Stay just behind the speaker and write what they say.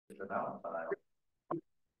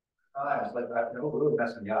I was like, I know we're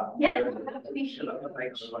messing you up. Yeah. I was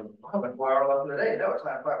like, oh, but why are we up today? No, it's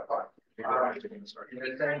not 5 o'clock. Like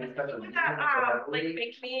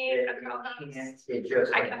make me a co-host.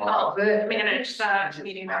 I can help manage the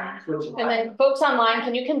meeting. And then folks online,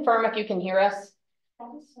 can you confirm if you can hear us?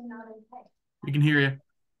 We can hear you.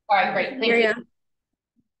 All right, great. Thank you.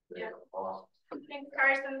 Yeah. Thanks,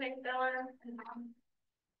 Carson. Thanks, Dylan.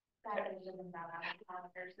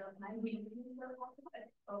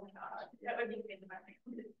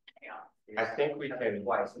 I think we can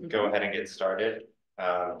go ahead and get started.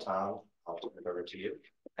 Tom, I'll turn it over to you.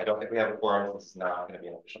 I don't think we have a quorum. This is not going to be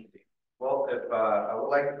an official meeting. Well, I would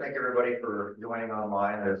like to thank everybody for joining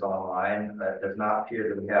online. There's online. It does not appear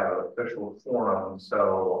that we have an official forum,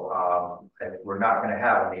 so we're not going to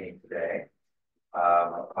have a meeting today.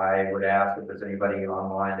 I would ask if there's anybody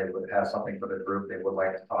online that would have something for the group they would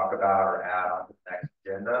like to talk about or add on to the next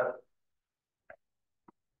agenda.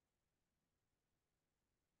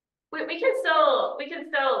 We can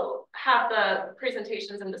still have the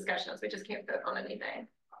presentations and discussions. We just can't vote on anything.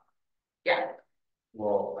 Yeah.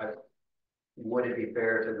 Well, would it be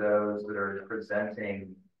fair to those that are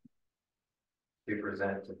presenting to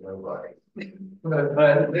present to nobody?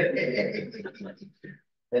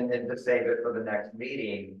 And then to save it for the next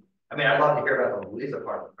meeting. I mean, I'd love to hear about the Louisa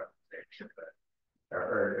part of the presentation, but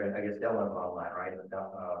or I guess Dylan's online, right?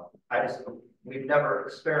 But, we've never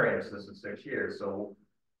experienced this in 6 years, so.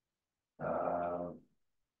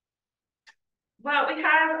 Well, we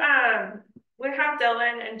have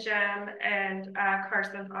Dylan and Jim and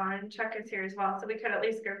Carson on. Chuck is here as well, so we could at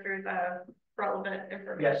least go through the relevant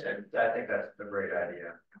information. Yes, I think that's a great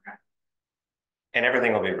idea. Okay. And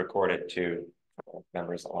everything will be recorded to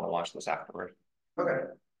members that want to watch this afterward. Okay.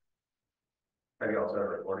 Have you also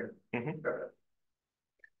recording? Mm-hmm. Okay.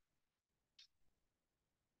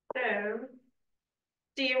 So,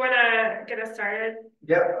 do you want to get us started?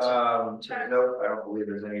 Yep. No, I don't believe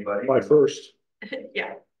there's anybody. My first.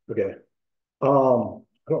 Yeah. Okay. I don't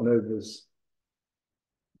know this.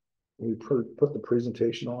 We put the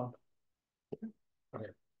presentation on.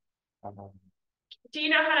 Okay. Do you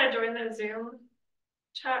know how to join the Zoom,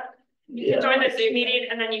 Chuck? You can join the Zoom meeting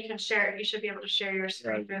and then you can share. You should be able to share your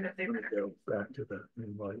screen through the Zoom. Go back to the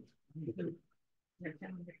invite.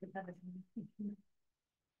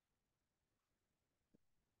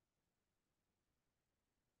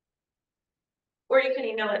 Or you can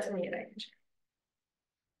email it to me and I can share.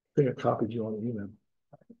 I think I copied you on the email.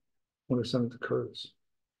 I want to send it to Curtis.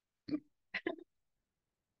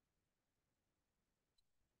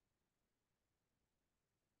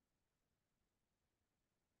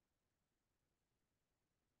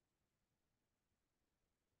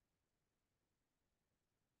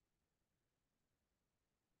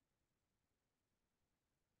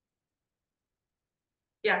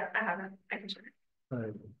 Yeah, I have it. I can share it. All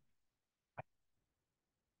right.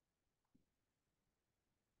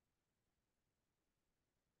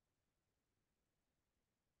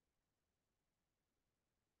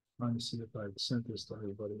 Trying to see if I sent this to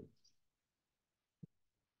everybody.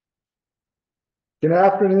 Good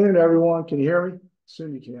afternoon, everyone. Can you hear me?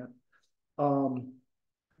 Assume you can.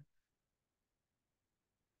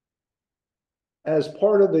 As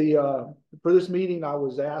part of the for this meeting, I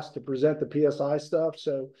was asked to present the PSI stuff.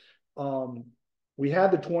 So we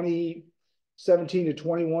had the 2017 to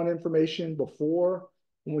 21 information before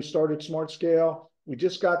when we started Smart Scale. We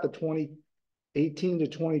just got the 2018 to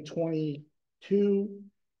 2022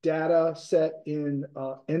 data set in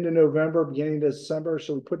end of November, beginning of December.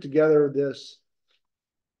 So we put together this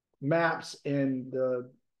maps and the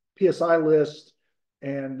PSI list,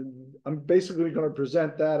 and I'm basically going to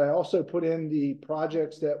present that. I also put in the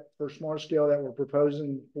projects that for Smart Scale that we're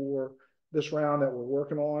proposing for this round that we're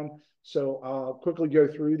working on. So I'll quickly go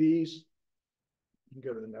through these. You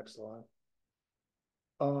can go to the next slide.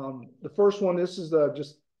 The first one, this is the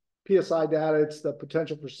just PSI data. It's the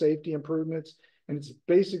potential for safety improvements. And it's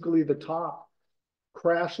basically the top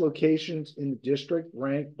crash locations in the district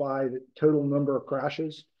ranked by the total number of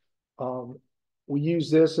crashes. We use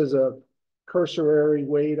this as a cursory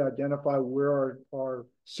way to identify where our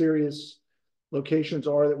serious locations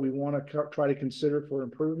are that we want to try to consider for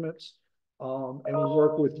improvements. And we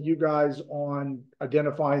work with you guys on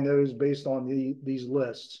identifying those based on these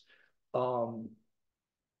lists.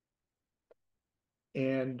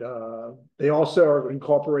 And they also are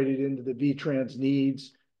incorporated into the VTrans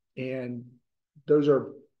needs, and those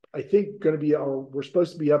are, I think, going to be we're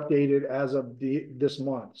supposed to be updated as of this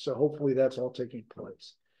month. So hopefully that's all taking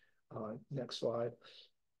place. Next slide.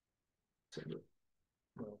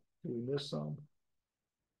 Well, did we miss some?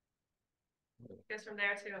 Goes from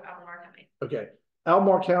there to Albemarle County. Okay,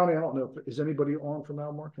 Albemarle County, I don't know, is anybody on from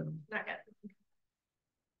Albemarle County? Not yet.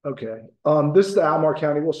 Okay, this is the Albemarle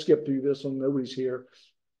County, we'll skip through this one, nobody's here.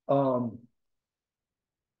 Fluvanna,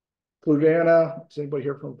 is anybody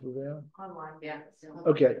here from Fluvanna? Online, yeah.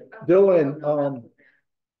 Okay, Dylan,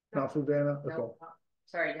 not Fluvanna, okay. No.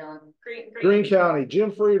 Sorry, Dylan. Greene County,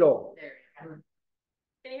 Jim Friedel. There you go.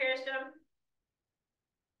 Can you hear us, Jim?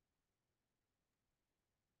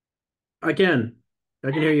 I can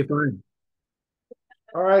hear you fine.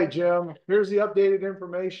 All right, Jim, here's the updated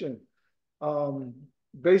information.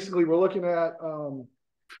 Basically, we're looking at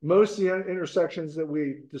most of the intersections that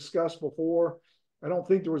we discussed before. I don't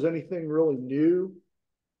think there was anything really new.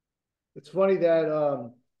 It's funny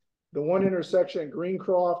that the one intersection at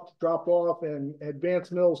Greencroft dropped off and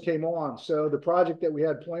Advanced Mills came on. So the project that we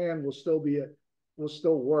had planned will still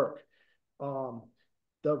work.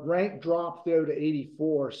 The rank dropped though to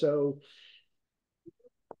 84. So,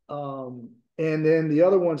 and then the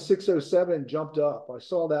other one, 607, jumped up. I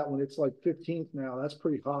saw that one. It's like 15th now. That's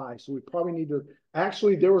pretty high. So we probably need to.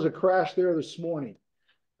 Actually, there was a crash there this morning.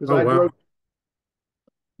 Oh, wow.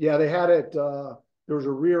 Yeah, they had it. There was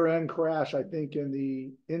a rear end crash, I think, in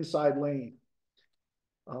the inside lane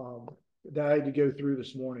that I had to go through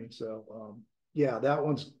this morning. So, yeah, that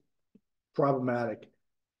one's problematic.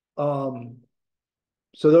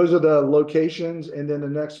 So those are the locations, and then the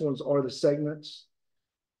next ones are the segments.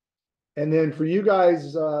 And then for you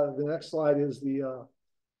guys, the next slide is the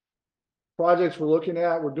projects we're looking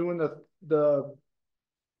at. We're doing the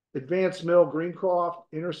Advanced Mill Greencroft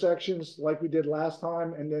intersections like we did last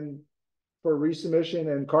time, and then for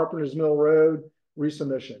resubmission, and Carpenter's Mill Road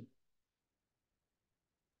resubmission.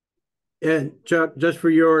 And Chuck, just for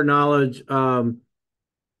your knowledge,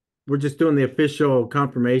 we're just doing the official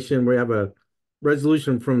confirmation. We have a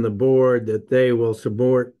resolution from the board that they will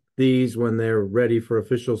support these when they're ready for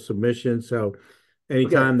official submission. So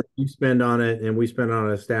anytime that you spend on it and we spend on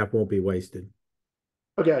it, staff won't be wasted.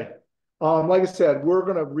 Okay. Like I said, we're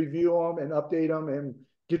going to review them and update them and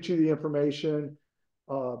get you the information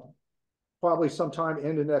probably sometime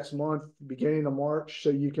into next month, beginning of March, so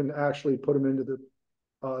you can actually put them into the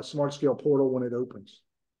Smart Scale portal when it opens.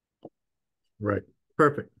 Right.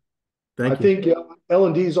 Perfect. Thank you. I think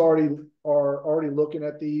L&D's are already looking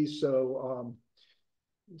at these. So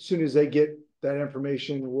as soon as they get that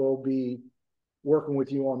information, we'll be working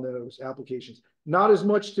with you on those applications. Not as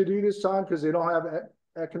much to do this time because they don't have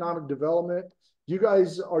economic development.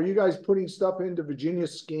 Are you guys putting stuff into Virginia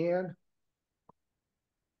Scan?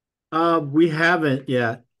 We haven't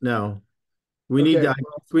yet. No, we need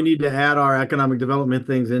to add our economic development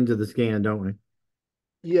things into the scan, don't we?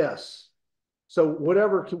 Yes. So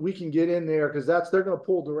whatever we can get in there, because they're going to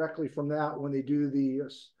pull directly from that when they do the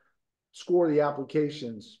score the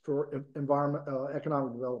applications for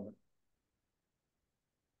economic development.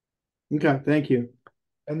 Okay, thank you.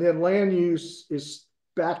 And then land use is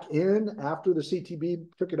back in after the CTB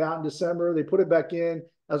took it out in December. They put it back in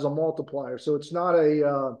as a multiplier. So it's not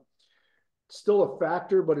still a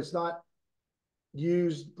factor, but it's not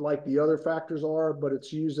used like the other factors are, but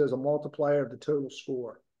it's used as a multiplier of the total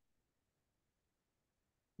score.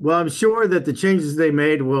 Well, I'm sure that the changes they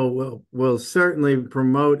made will certainly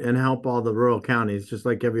promote and help all the rural counties, just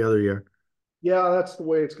like every other year. Yeah, that's the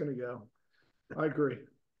way it's going to go. I agree.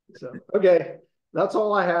 So, okay, that's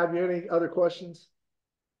all I have. You have any other questions?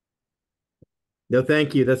 No,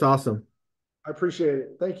 thank you. That's awesome. I appreciate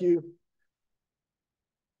it. Thank you.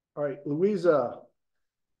 All right, Louisa,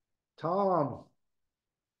 Tom,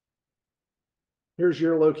 here's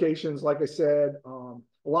your locations. Like I said, a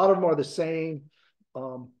lot of them are the same.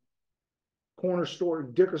 Corner store,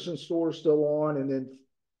 Dickerson store still on, and then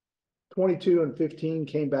 22 and 15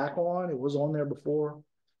 came back on. It was on there before,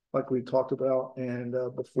 like we talked about, and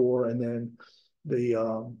before, and then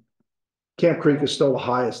the Camp Creek is still the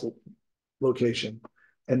highest location,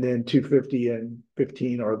 and then 250 and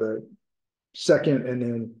 15 are the second, and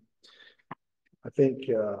then I think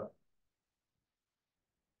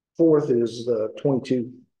fourth is the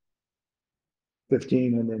 22,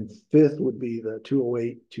 15, and then fifth would be the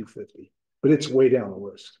 208, 250. But it's way down the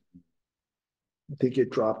list. I think it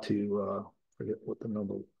dropped to forget what the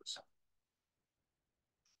number was.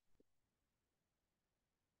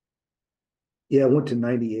 Yeah, it went to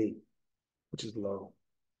 98, which is low.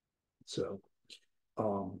 So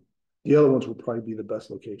the other ones would probably be the best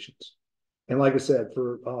locations. And like I said,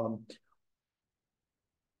 for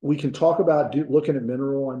we can talk about looking at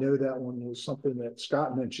mineral. I know that one was something that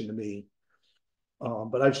Scott mentioned to me,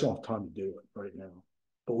 but I just don't have time to do it right now.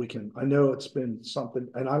 But we can. I know it's been something,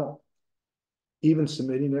 and I don't even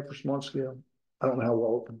submitting it for Smart Scale. I don't know how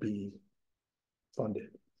well it would be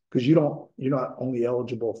funded. Because you're not only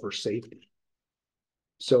eligible for safety.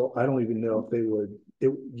 So I don't even know if they would,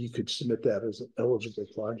 you could submit that as an eligible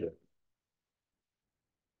project.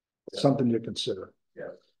 Something to consider.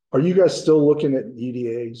 Yeah. Are you guys still looking at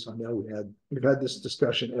EDAs? I know we've had this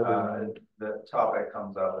discussion every night. The topic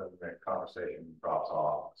comes up and the conversation drops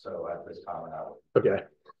off. So at this time, I would. Okay.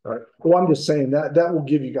 All right. Well, I'm just saying that will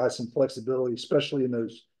give you guys some flexibility, especially in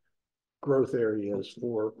those growth areas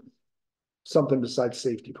for something besides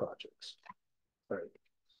safety projects. All right.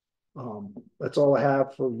 That's all I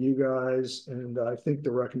have for you guys. And I think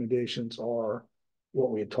the recommendations are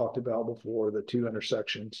what we had talked about before, the 2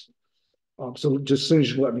 intersections. So just as soon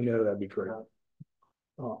as you let me know, that'd be great.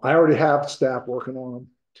 I already have staff working on them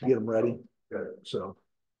to get them ready. Good. So,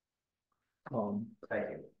 Thank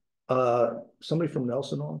you. Somebody from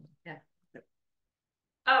Nelson on?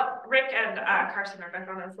 Oh, Rick and Carson are both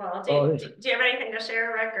on as well. Do you have anything to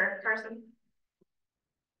share, Rick or Carson?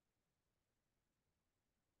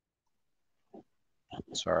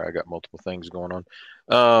 Sorry, I got multiple things going on.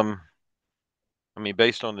 I mean,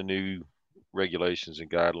 based on the new regulations and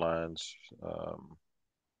guidelines,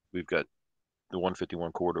 we've got the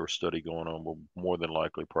 151 corridor study going on. We'll more than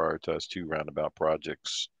likely prioritize 2 roundabout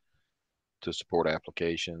projects to support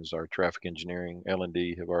applications. Our traffic engineering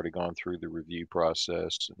L&D have already gone through the review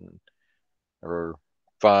process and are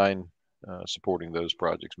fine supporting those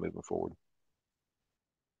projects moving forward.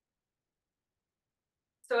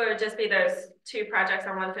 So it would just be those 2 projects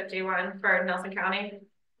on 151 for Nelson County?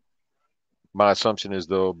 My assumption is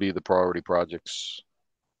they'll be the priority projects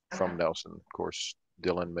from Nelson. Of course,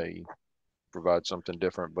 Dylan may provide something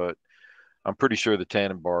different, but I'm pretty sure the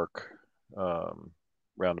Tannenbark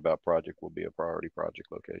roundabout project will be a priority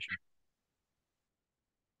project location.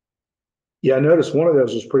 Yeah, I noticed one of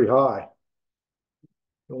those was pretty high.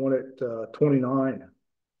 The one at 29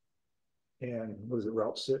 and was it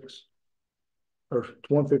Route 6? Or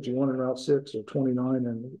 151 and Route 6 or 29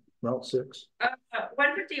 and Route 6?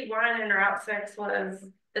 151 and Route 6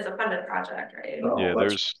 is a funded project, right? Oh,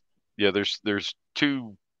 yeah, there's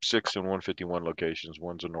 2 6 and 151 locations.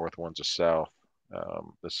 One's a north, one's a south.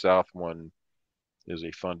 The south one is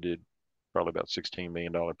a funded, probably about $16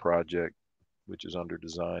 million project, which is under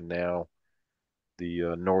design now.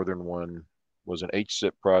 The northern one was an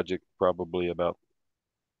HSIP project, probably about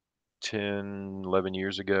 10, 11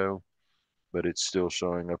 years ago, but it's still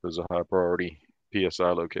showing up as a high priority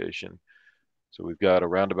PSI location. So we've got a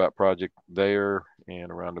roundabout project there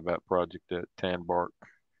and a roundabout project at Tannenbark,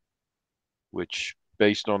 which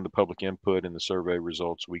based on the public input and the survey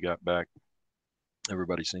results we got back,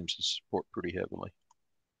 everybody seems to support pretty heavily.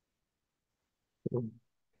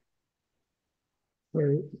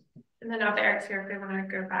 Right. And then if Eric's here, if we want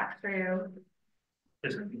to go back through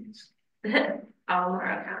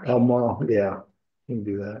Albemarle County. Albemarle, yeah, you can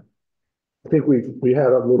do that. I think we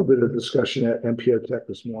had a little bit of discussion at MPO Tech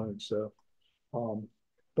this morning, so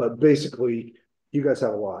but basically you guys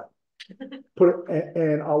have a lot.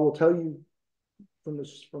 And I will tell you from the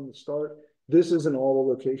start, this isn't all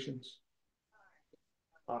the locations.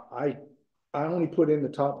 I only put in the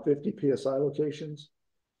top 50 PSI locations.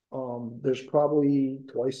 There's probably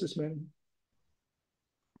twice as many.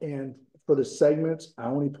 And for the segments, I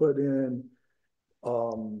only put in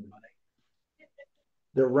the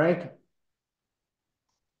rank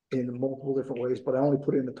in multiple different ways, but I only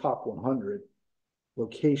put in the top 100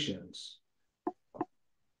 locations.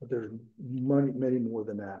 But there's many more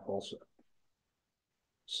than that also.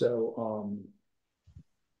 So,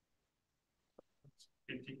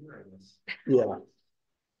 yeah.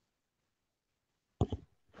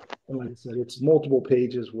 And like I said, it's multiple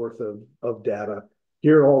pages worth of data.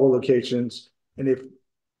 Here are all the locations. And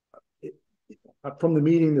from the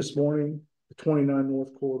meeting this morning, the 29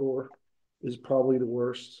 North Corridor is probably the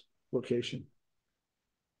worst location.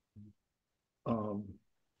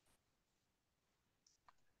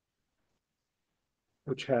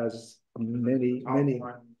 Which has many.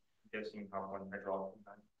 Guessing top 1 hydraulic.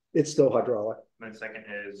 It's still hydraulic. And then second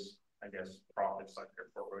is, I guess, profits like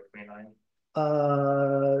Airport Road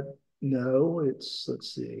 29. No, let's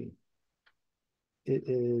see. It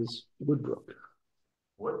is Woodbrook.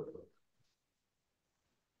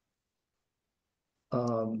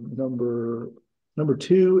 Number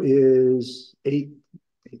 2 is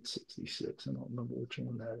 866. I don't remember which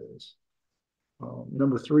one that is.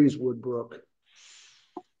 Number 3 is Woodbrook.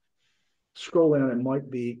 Scroll down, it might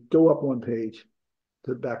be, go up 1 page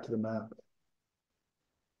to back to the map.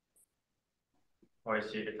 Oh, I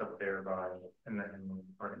see it's up there by, and then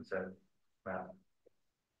Arkansas map.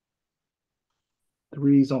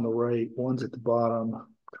 3's on the right, 1's at the bottom. I'm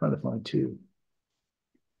trying to find 2.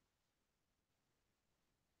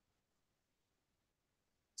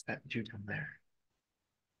 Is that you down there?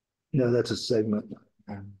 No, that's a segment.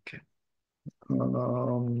 Okay.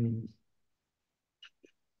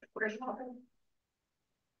 Where's Robin?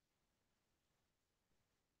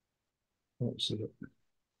 Let's see.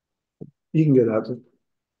 You can get out.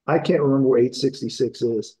 I can't remember where 866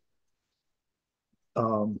 is.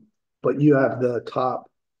 But you have the top,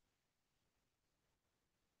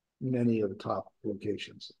 many of the top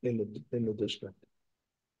locations in the district.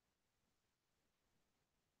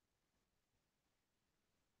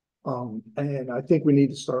 And I think we need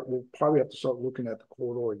to start, we'll probably have to start looking at the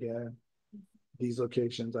corridor again, these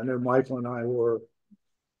locations. I know Michael and I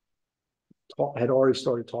had already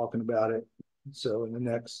started talking about it. So in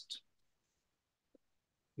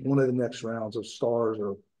one of the next rounds of stars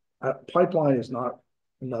or pipeline is not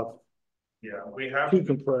enough. Yeah, we have too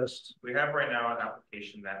compressed. We have right now an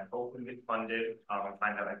application that hopefully get funded. I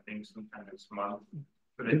find out I think sometime this month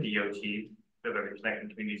for the DOT, for the Connecting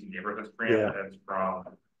Communities and Neighborhoods grant. Yeah. That's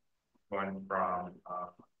going from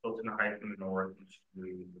Hilton Heights in the north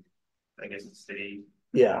to I guess the city.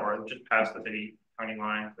 Yeah. Or just past the city county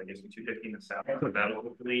line. I guess 250 in the south. So that'll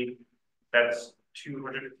hopefully that's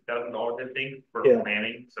 $250,000 I think for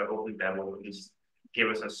planning. So hopefully that will at least give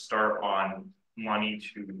us a start on money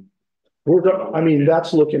to. I mean,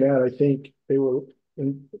 that's looking at, I think they were,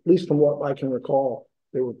 at least from what I can recall,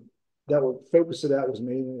 focus of that was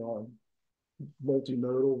mainly on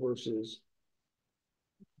multimodal versus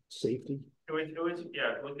safety. It was looking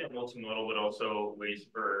at multimodal, but also ways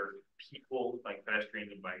for people like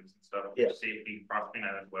pedestrians and bikes and stuff, safety, crossing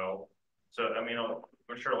that as well. So I mean,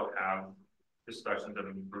 I'm sure I'll have discussions of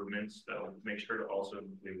improvements that will make sure to also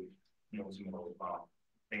include multimodal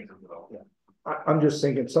things as well. Yeah. I'm just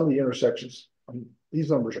thinking some of the intersections,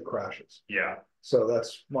 these numbers are crashes. Yeah. So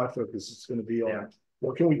that's my focus is going to be on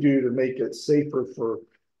what can we do to make it safer for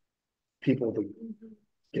people to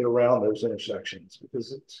get around those intersections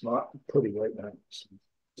because it's not pretty right now.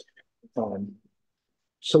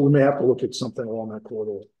 So we may have to look at something along that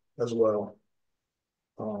corridor as well.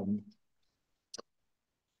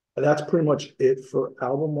 That's pretty much it for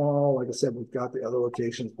Albemarle. Like I said, we've got the other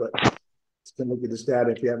locations, but can look at this data.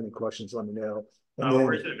 If you have any questions, let me know. And then,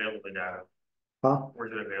 where is it available, the data? Huh? Where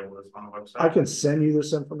is it available? Is it on the website? I can send you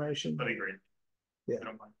this information. That'd be great. Yeah.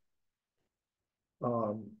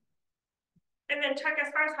 And then Chuck,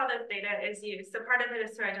 as far as how this data is used, so part of it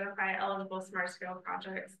is to identify eligible smart scale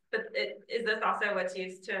projects, but is this also what's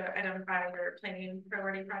used to identify your planning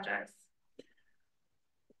priority projects?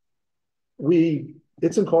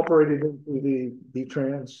 It's incorporated into the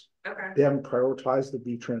V-Trans. Okay. They haven't prioritized the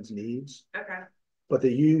V-Trans needs. Okay. But they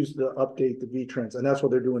use the update the V-Trans, and that's what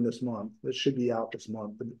they're doing this month. This should be out this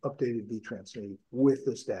month, the updated V-Trans need with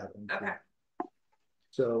this data. Okay.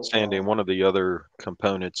 So Sandy, one of the other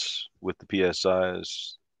components with the PSI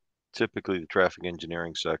is typically the traffic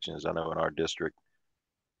engineering sections. I know in our district,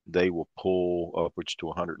 they will pull upwards to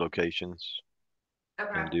 100 locations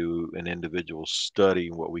and do an individual study,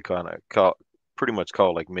 what we kind of pretty much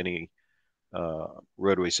call like mini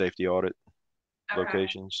roadway safety audit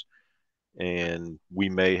locations. And we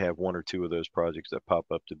may have one or two of those projects that pop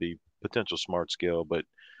up to be potential smart scale, but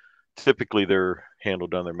typically they're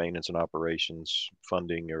handled under maintenance and operations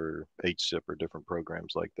funding or HSIP or different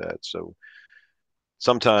programs like that. So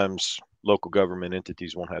sometimes local government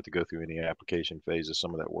entities won't have to go through any application phases.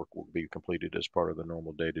 Some of that work will be completed as part of the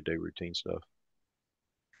normal day-to-day routine stuff.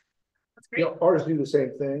 That's great. Yeah, ours do the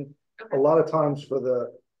same thing. A lot of times for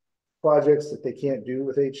the projects that they can't do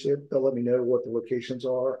with HSIP, they'll let me know what the locations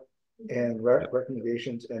are and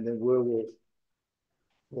recommendations, and then we'll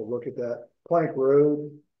look at that. Plank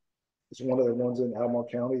Road is one of the ones in Albemarle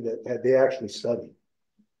County that they actually studied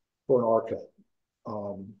for an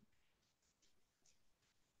RTAC.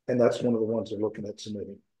 And that's one of the ones they're looking at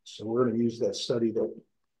submitting. So we're going to use that study that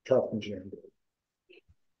traffic engineering did.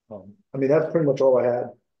 I mean, that's pretty much all I had.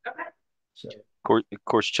 Okay. So. Of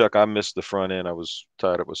course, Chuck, I missed the front end. I was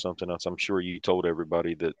tied up with something else. I'm sure you told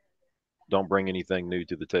everybody that don't bring anything new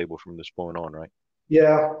to the table from this point on, right?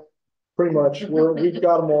 Yeah, pretty much. We've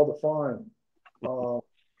got them all defined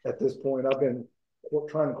at this point. I've been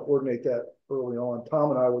trying to coordinate that early on. Tom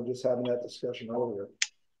and I were just having that discussion earlier.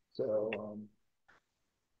 So,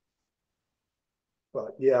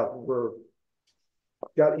 but yeah,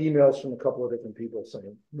 got emails from a couple of different people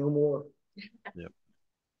saying no more. Yep.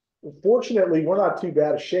 Well, fortunately, we're not too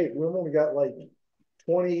bad a shape. We've only got like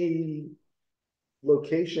 20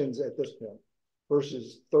 locations at this point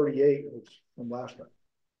versus 38 from last time.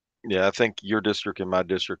 Yeah, I think your district and my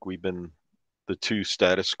district, we've been the two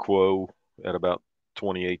status quo at about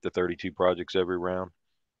 28 to 32 projects every round.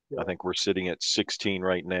 I think we're sitting at 16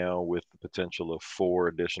 right now with the potential of 4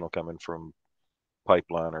 additional coming from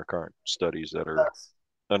pipeline or current studies that are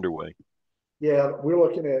underway. Yeah, we're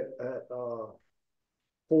looking at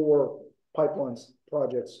 4 pipelines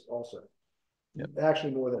projects also. Yep.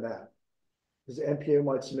 Actually more than that. Because the NPO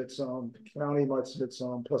might submit some, the county might submit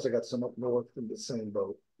some, plus I got some up north in the same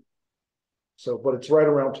boat. So, but it's right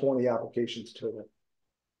around 20 applications total,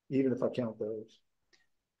 even if I count those.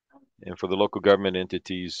 And for the local government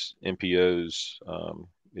entities, NPOs,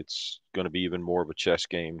 it's going to be even more of a chess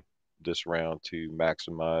game this round to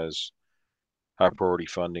maximize high priority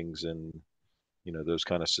fundings and, you know, those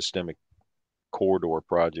kind of systemic corridor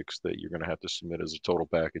projects that you're going to have to submit as a total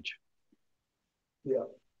package. Yeah.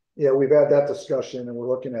 Yeah, we've had that discussion and we're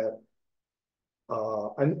looking at,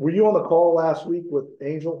 and were you on the call last week with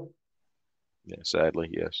Angel? Yeah, sadly,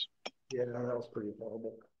 yes. Yeah, no, that was pretty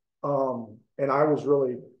horrible. And I was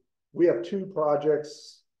really, we have 2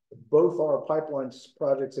 projects, both our pipelines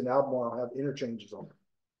projects in Albemarle have interchanges on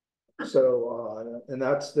them. So, and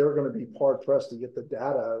they're going to be hard pressed to get the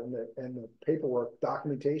data and the paperwork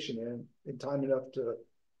documentation in time enough to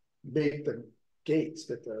make the gates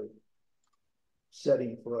that they're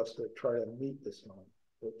setting for us to try to meet this time.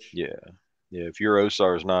 Which, yeah, if your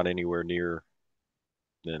OSAR is not anywhere near,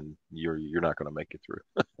 then you're not going to make it through.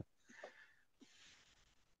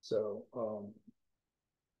 So,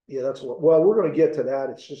 yeah, that's what. Well, we're going to get to that.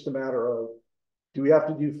 It's just a matter of, do we have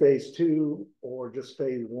to do phase 2 or just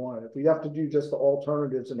phase 1? If we have to do just the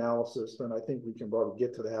alternatives analysis, then I think we can probably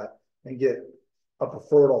get to that and get a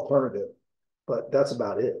preferred alternative. But that's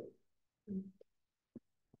about it.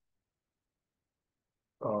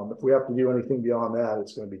 If we have to do anything beyond that,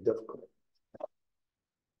 it's going to be difficult.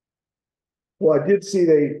 Well, I did see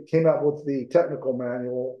they came out with the technical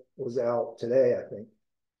manual was out today, I think.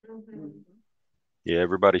 Mm-hmm. Yeah,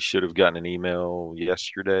 everybody should have gotten an email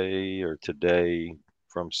yesterday or today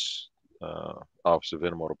from Office of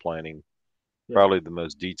Intermodal Planning. Yeah. Probably the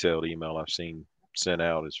most detailed email I've seen sent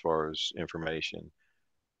out as far as information.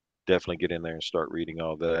 Definitely get in there and start reading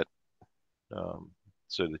all that,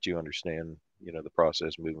 so that you understand, you know, the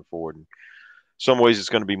process moving forward. And some ways it's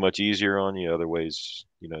going to be much easier on you. Other ways,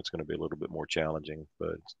 you know, it's going to be a little bit more challenging. But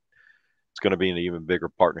it's going to be an even bigger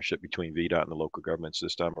partnership between VDOT and the local governments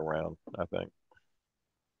this time around, I think.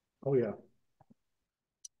 Oh yeah.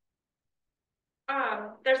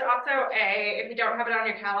 There's also if you don't have it on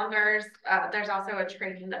your calendars, there's also a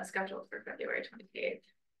training that's scheduled for February 28th.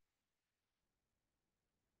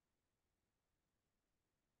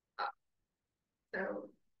 So,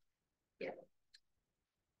 yeah.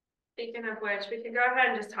 Speaking of which, we can go ahead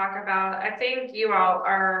and just talk about, I think you all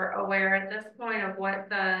are aware at this point of what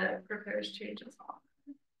the proposed changes are.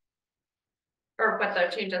 Or what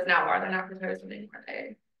the changes now are. They're not proposed anymore.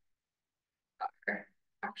 They are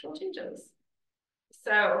actual changes.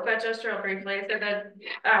 So, but just real briefly, so that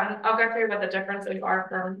I'll go through what the differences are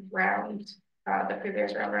from the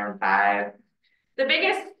previous round 5. The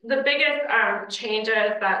biggest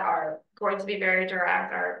changes that are going to be very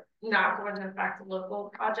direct are not going to affect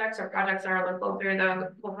local projects or projects that are local through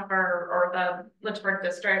the Culpeper or the Lynchburg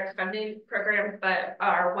district funding program, but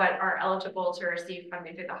are what are eligible to receive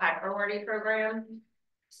funding through the high priority program.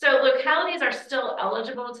 So localities are still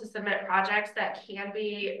eligible to submit projects that can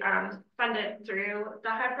be funded through the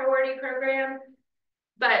high priority program,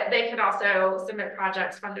 but they can also submit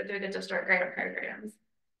projects funded through the district grant programs.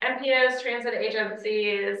 MPOs, transit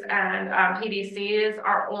agencies, and PDCs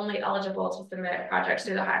are only eligible to submit projects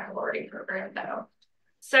through the high priority program though.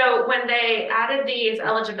 So when they added these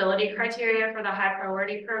eligibility criteria for the high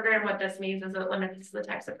priority program, what this means is it limits the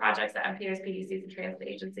types of projects that MPOs, PDCs, and transit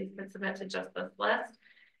agencies can submit to just this list.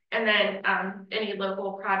 And then any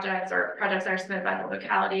local projects or projects that are submitted by the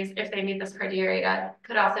localities, if they meet this criteria,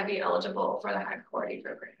 could also be eligible for the high priority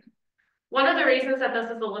program. One of the reasons that this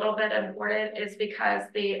is a little bit important is because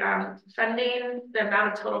the funding, the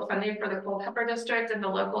amount of total funding for the Culpeper district and the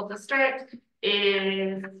local district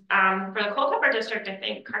is, for the Culpeper district, I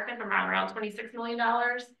think, correct me if I'm wrong, around $26 million.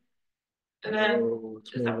 And then,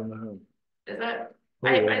 is it? Oh,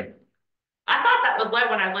 yeah. I thought that was low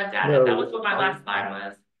when I looked at it. That was what my last slide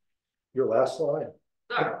was. Your last slide?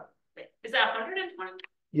 So, is that 120?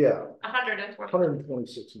 Yeah. 120.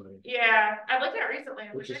 126 million. Yeah, I looked at it recently.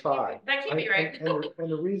 Which is high. That can't be right.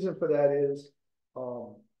 And the reason for that is,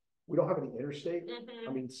 we don't have any interstate. Mm-hmm.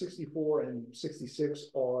 I mean, 64 and 66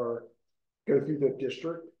 go through the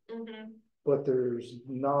district, mm-hmm. but there's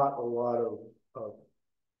not a lot of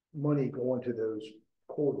money going to those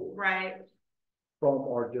corridors. Right. From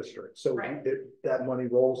our district. So right. That money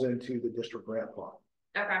rolls into the district grant fund.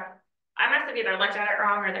 Okay. I must have either looked at it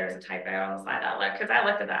wrong or there's a typo on the slide that looked, because I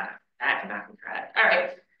looked at that. That cannot be correct. All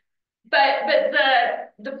right.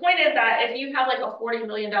 But the point is that if you have like a $40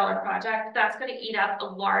 million project, that's going to eat up a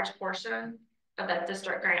large portion of that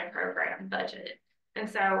district grant program budget. And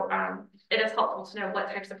so it is helpful to know what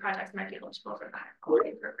types of projects might be eligible for the high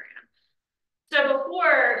priority program. So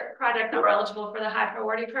before, projects that were eligible for the high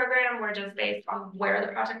priority program were just based on where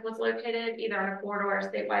the project was located, either on a corridor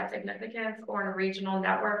of statewide significance or in a regional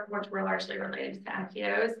network, which were largely related to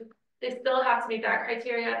MPOs. They still have to meet that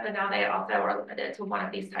criteria, but now they also are limited to one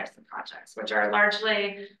of these types of projects, which are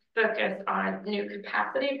largely focused on new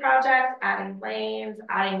capacity projects, adding lanes,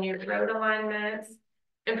 adding new road alignments,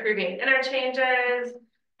 improving interchanges,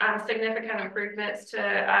 significant improvements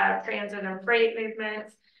to transit and freight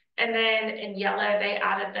movements. And then in yellow, they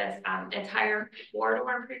added this entire corridor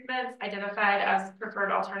improvements identified as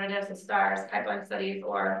preferred alternatives of STARS, pipeline studies,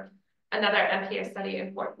 or another MPO study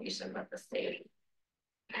in coordination with the state.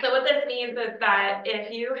 So what this means is that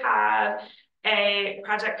if you have a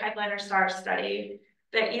project pipeline or STARS study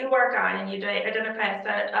that you work on and you identify a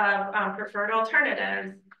set of preferred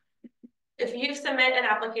alternatives, if you submit an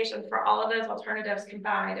application for all of those alternatives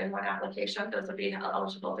combined in one application, those will be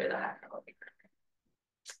eligible through the high priority program.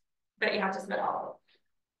 But you have to submit all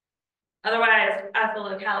of them. Otherwise, as the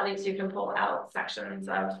localities, you can pull out sections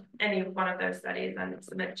of any one of those studies and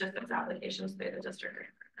submit just those applications through the district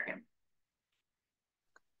grant program.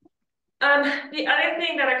 The other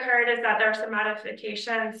thing that occurred is that there were some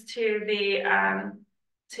modifications to the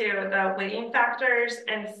weighting factors.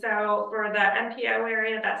 And so for the MPO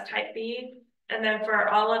area, that's type B. And then for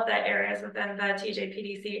all of the areas within the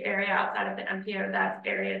TJPDC area outside of the MPO, that's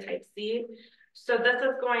area type C. So this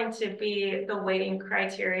is going to be the weighting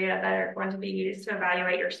criteria that are going to be used to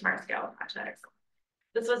evaluate your smart scale projects.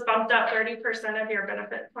 This was bumped up. 30% of your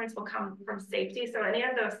benefit points will come from safety. So any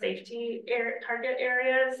of those safety target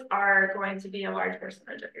areas are going to be a large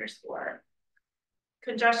percentage of your score.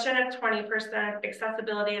 Congestion is 20%,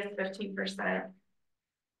 accessibility is 15%.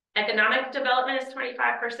 Economic development is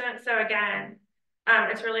 25%. So again,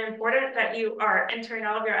 it's really important that you are entering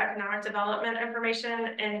all of your economic development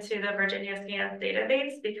information into the Virginia Scans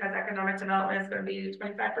database, because economic development is going to be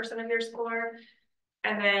 25% of your score.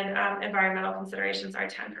 And then environmental considerations are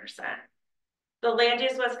 10%. The land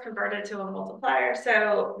use was converted to a multiplier.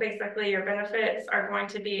 So basically your benefits are going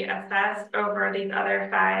to be assessed over these other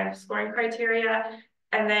 5 scoring criteria.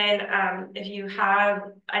 And then if you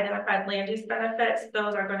have identified land use benefits,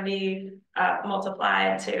 those are going to be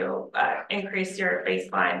multiplied to increase your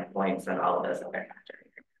baseline points and all of those other factors.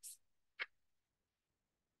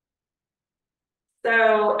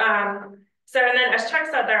 And then as Chuck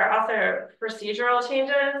said, there are also procedural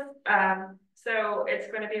changes. So it's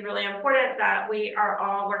going to be really important that we are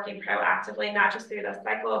all working proactively, not just through this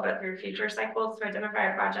cycle, but through future cycles to identify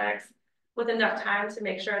our projects with enough time to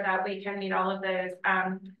make sure that we can meet all of those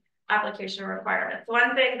application requirements.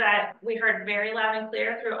 One thing that we heard very loud and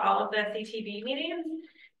clear through all of the CTB meetings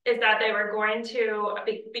is that they were going to,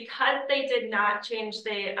 because they did not change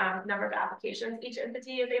the number of applications each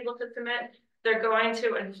entity is able to submit, they're going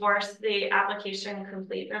to enforce the application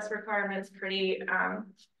completeness requirements pretty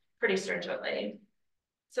stringently.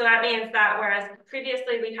 So that means that whereas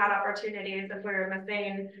previously we had opportunities if we were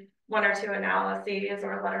missing 1 or 2 analyses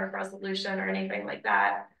or a letter of resolution or anything like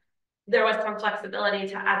that, there was some flexibility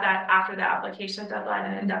to add that after the application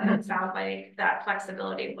deadline, and it doesn't sound like that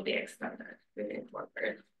flexibility will be extended moving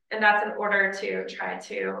forward. And that's in order to try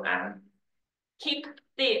to keep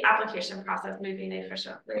the application process moving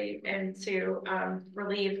efficiently and to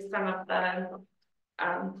relieve some of the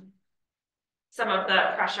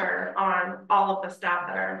pressure on all of the staff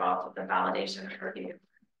that are involved with the validation and review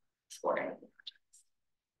scoring.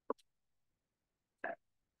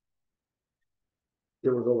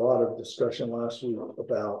 There was a lot of discussion last week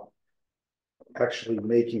about actually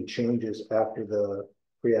making changes after the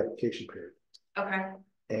pre-application period. Okay.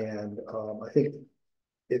 And I think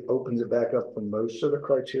it opens it back up for most of the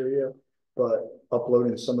criteria, but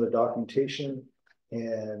uploading some of the documentation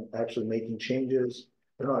and actually making changes,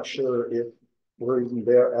 I'm not sure if we're even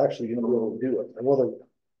there actually going to be able to do it. And whether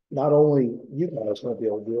not only you guys going to be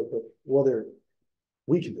able to do it, but whether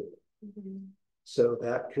we can do it. Mm-hmm. So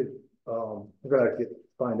that could, we're going to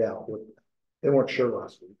find out. They weren't sure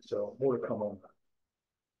last week, so more to come on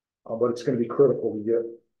that. But it's going to be critical to get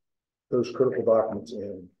those critical documents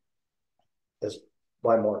in as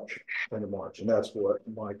by March, end of March, and that's what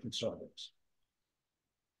my concern is.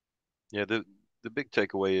 Yeah, the big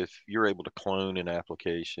takeaway, if you're able to clone an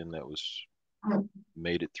application that was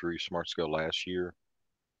made it through Smart Scale last year,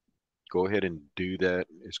 go ahead and do that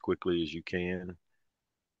as quickly as you can.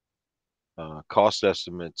 Cost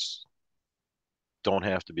estimates don't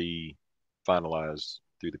have to be finalized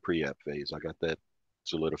through the pre-app phase. I got that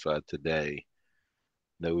solidified today.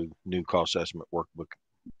 No new cost estimate workbook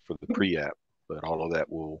for the pre-app, but all of that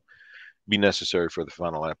will be necessary for the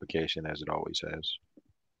final application, as it always has.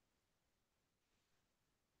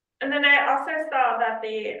 And then I also saw that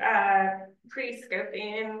the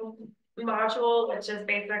pre-scoping module, which is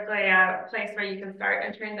basically a place where you can start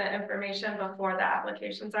entering the information before the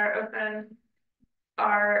applications are open,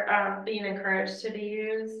 are being encouraged to be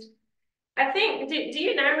used. I think, do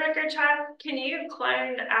you know, Record Chad, can you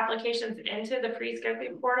clone applications into the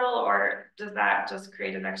pre-scoping portal, or does that just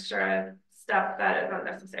create an extra step that is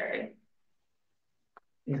unnecessary?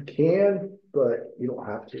 You can, but you don't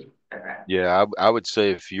have to. Okay. Yeah, I would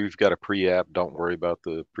say if you've got a pre-app, don't worry about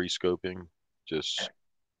the pre-scoping. Just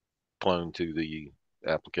clone to the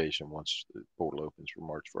application once the portal opens for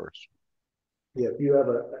March 1st. Yeah,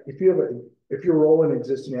 if you're rolling an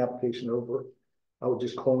existing application over, I would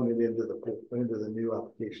just clone it into the new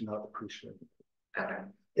application, not the pre-screen. Okay.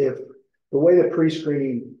 If the way the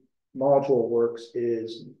pre-screening module works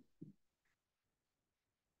is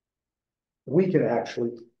we can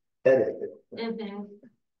actually edit it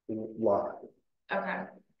live. Okay.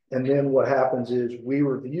 And then what happens is we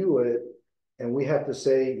review it and we have to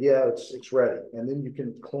say, yeah, it's ready. And then you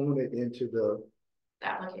can clone it into the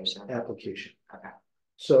application. Okay.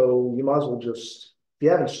 So you might as well just, if you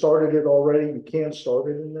haven't started it already, you can start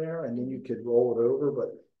it in there and then you could roll it over,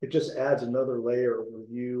 but it just adds another layer of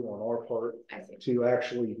review on our part to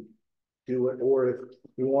actually do it. Or if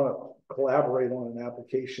we want to collaborate on an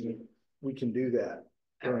application, we can do that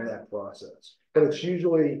during that process. But it's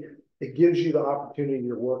usually, it gives you the opportunity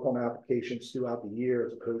to work on applications throughout the year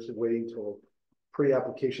as opposed to waiting until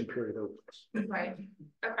pre-application period opens. Right.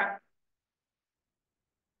 Okay.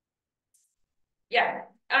 Yeah.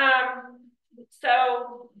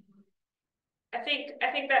 So I think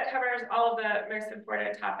that covers all of the most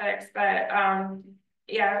important topics, but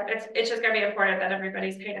yeah, it's just gonna be important that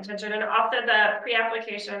everybody's paying attention. And also the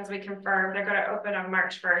pre-applications, we confirmed they're gonna open on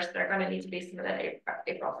March 1st. They're gonna need to be submitted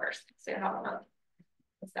April 1st. So you have a month.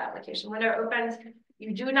 It's the application window opens.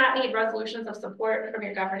 You do not need resolutions of support from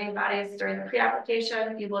your governing bodies during the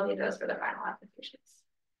pre-application. You will need those for the final applications.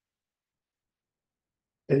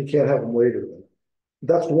 And you can't have them later.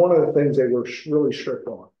 That's one of the things they were really strict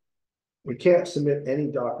on. We can't submit any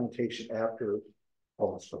documentation after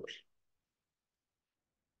August 1st.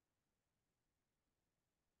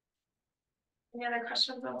 Any other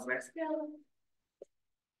questions on smart scale?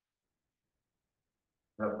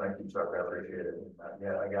 No, thank you, Chuck. I appreciate it.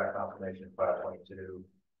 Yeah, I got confirmation 522.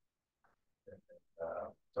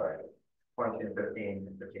 Sorry, 22 and 15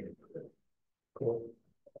 and 15 and 15. Cool.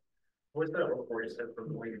 What's that report you said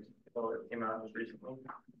from when it came out just recently?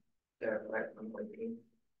 Yeah, back from 19.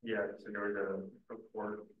 Yeah, so there was a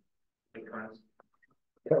report.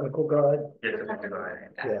 Technical guide. Yeah, technical guide.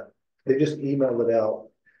 Yeah, they just emailed it out.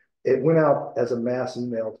 It went out as a mass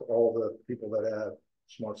email to all the people that have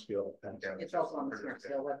Smart Scale. It's also on the Smart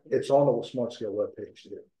Scale webpage. It's on the Smart Scale webpage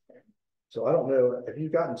too. So I don't know, have you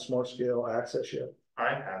gotten Smart Scale access yet?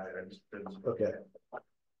 I have it. I just didn't. Okay.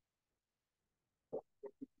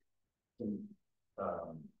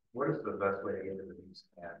 What is the best way to get into these?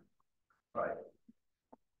 Right.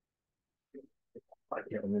 I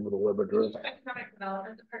can't remember the web address. The Economic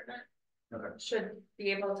Development Department should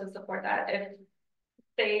be able to support that. If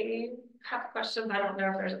they have questions, I don't know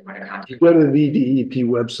if there's a point of contact. Go to the VDEP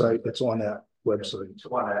website. It's on that website.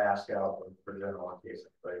 Just wanted to ask out for general in case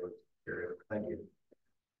anybody was curious. Thank you.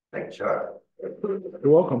 Thank you, Chuck.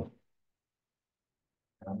 You're welcome.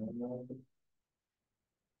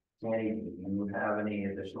 Sandy, do you have any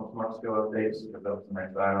additional Smart Scale updates about the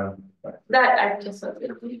next item? That I just want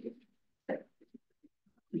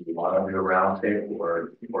You want to do a round table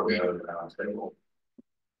or go to the round table?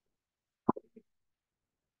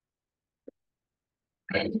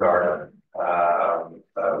 I can start.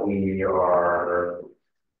 We are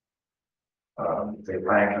the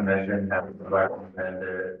planning commission has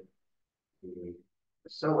recommended the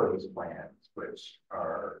facilities plans, which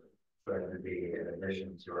are going to be in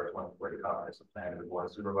addition to our 2040 comprehensive plan we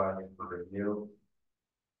want supervising for review.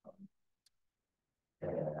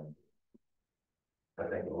 And I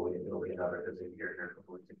think it'll be another busy year here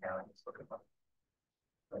for Louisa County.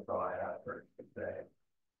 That's all I have for today.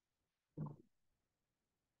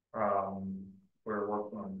 We're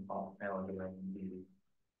working on doing the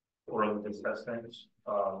oral assessments.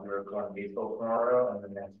 We're going to be tomorrow, and the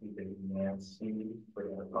next week in Nancy, we're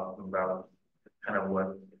going to talk about kind of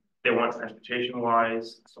what they want transportation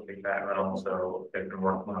wise, stuff like that, and also they've been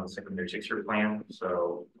working on the secondary 6-year plan,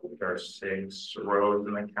 so there are 6 roads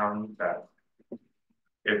in the county that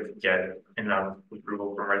if get enough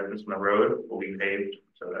approval from residents on the road, will be paved,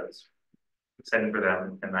 so that's exciting for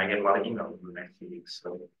them, and I get a lot of emails in the next few weeks,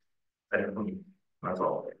 so that's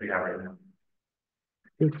all we have right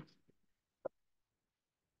now.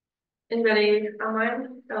 Anybody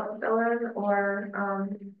online, Dylan, or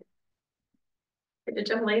did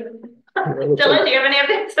Jim leave? Dylan, do you have any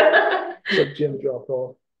updates? So Jim dropped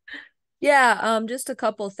off. Yeah, just a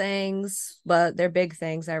couple things, but they're big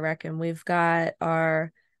things, I reckon. We've got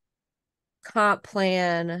our comp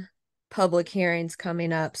plan public hearings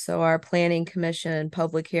coming up. So our planning commission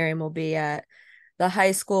public hearing will be at the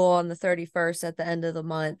high school on the 31st at the end of the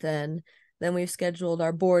month. And then we've scheduled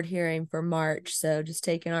our board hearing for March. So just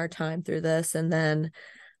taking our time through this. And then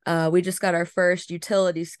we just got our first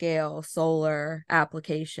utility scale solar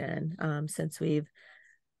application since we've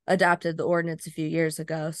adopted the ordinance a few years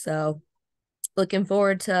ago. So looking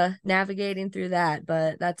forward to navigating through that,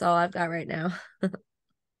 but that's all I've got right now.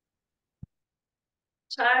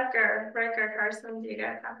 Chuck or Rick or Carson, do you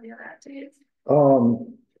guys have any other updates?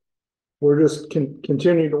 We're just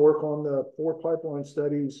continuing to work on the 4 pipeline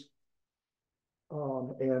studies.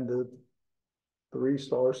 And the 3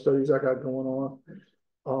 star studies I got going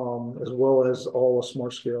on, as well as all the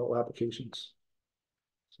smart scale applications.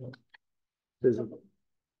 So there's a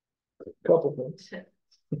couple things.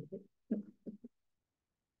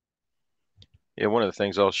 Yeah, one of the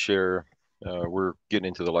things I'll share, we're getting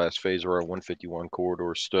into the last phase of our 151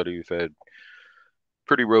 corridor study. We've had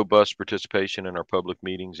pretty robust participation in our public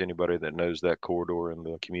meetings. Anybody that knows that corridor and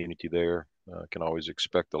the community there can always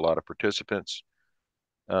expect a lot of participants.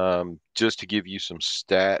 Just to give you some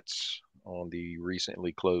stats on the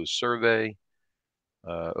recently closed survey,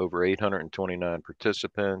 over 829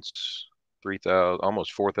 participants, 3,000,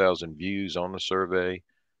 almost 4,000 views on the survey,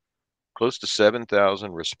 close to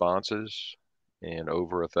 7,000 responses, and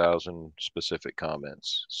over 1,000 specific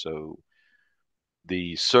comments. So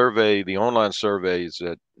the survey, the online surveys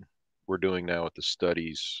that we're doing now with the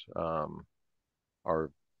studies are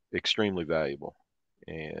extremely valuable.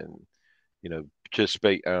 And, you know,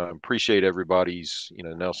 participate, appreciate everybody's, you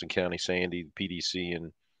know, Nelson County, Sandy, PDC,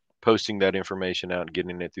 and posting that information out and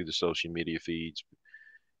getting it through the social media feeds.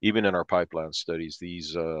 Even in our pipeline studies,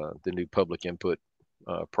 these, the new public input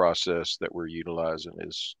process that we're utilizing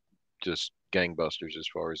is just gangbusters as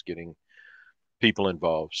far as getting people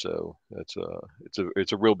involved. So it's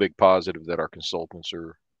a real big positive that our consultants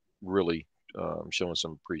are really showing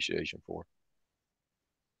some appreciation for.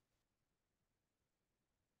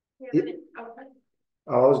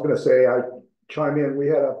 I was going to say, I chime in. We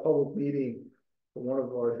had a public meeting for one of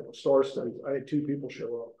our star studies. I had 2 people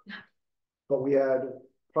show up, but we had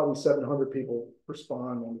probably 700 people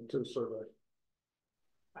respond to the survey.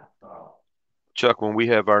 Chuck, when we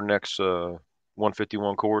have our next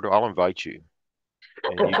 151 corridor, I'll invite you,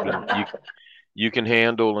 and you can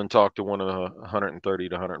handle and talk to one of the 130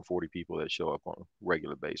 to 140 people that show up on a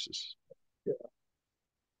regular basis. Yeah.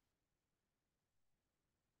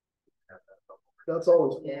 That's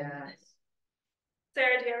always fun. Yeah.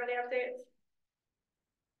 Sarah, do you have any updates?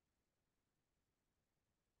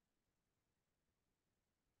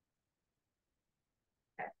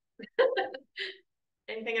 Okay.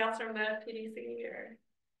 Anything else from the PDC or?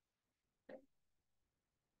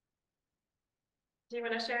 Do you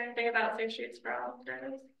want to share anything about Safe Streets for All?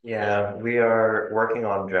 Yeah, we are working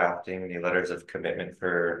on drafting the letters of commitment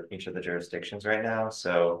for each of the jurisdictions right now.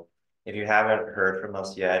 So if you haven't heard from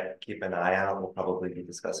us yet, keep an eye out. We'll probably be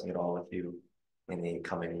discussing it all with you in the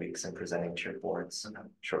coming weeks and presenting to your boards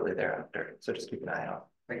shortly thereafter. So just keep an eye out.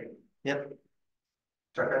 Thank you. Yep.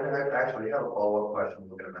 Chuck, I actually have a follow-up question.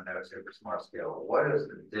 Looking at my notes here for smart scale. What is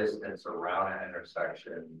the distance around an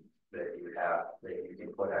intersection that you have that you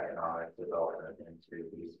can put economic development into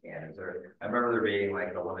these scans? Or I remember there being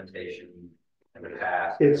like a limitation in the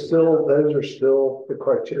past. It's still, those are still, the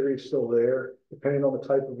criteria is still there, depending on the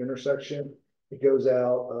type of intersection. It goes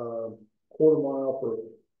out quarter mile for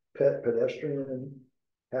pedestrian,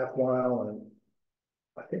 half mile, and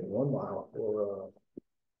I think 1 mile for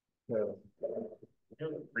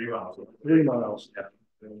 3 miles. 3 miles.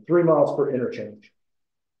 Yeah. 3 miles per interchange.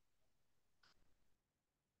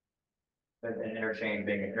 An interchange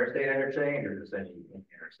being an interstate interchange or just any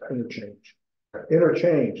intersection? Interchange.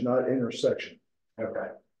 Interchange, not intersection. Okay.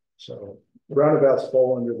 So roundabouts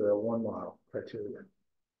fall under the 1 mile criteria.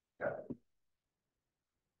 Okay.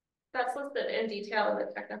 That's listed in detail in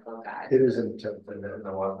the technical guide. It is in the technical. And then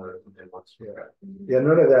the one that what's Yeah,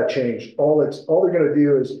 none of that changed. All they're going to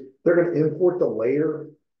do is they're going to import the layer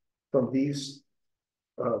from these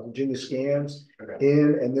Virginia scans Okay.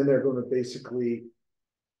 in, and then they're gonna basically,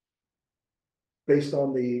 based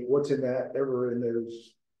on what's in that, ever in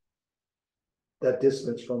those, that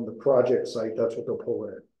distance from the project site, that's what they'll pull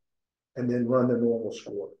in. And then run the normal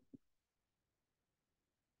score.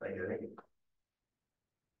 Thank you.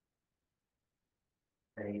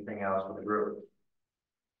 Anything else with the group?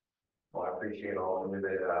 Well, I appreciate all of you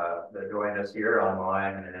that joined us here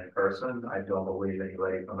online and in person. I don't believe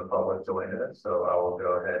anybody from the public joined us, so I will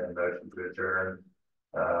go ahead and motion to adjourn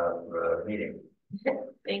the meeting.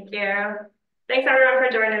 Thank you. Thanks everyone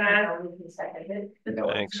for joining us.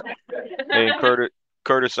 Thanks. And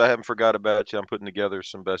Curtis, I haven't forgot about you. I'm putting together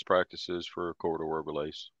some best practices for corridor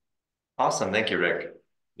overlays. Awesome. Thank you, Rick.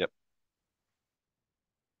 Yep.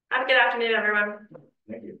 Have a good afternoon, everyone.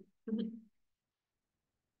 Thank you.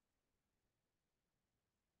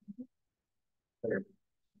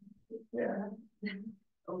 Yeah.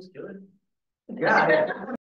 That was good. Yeah.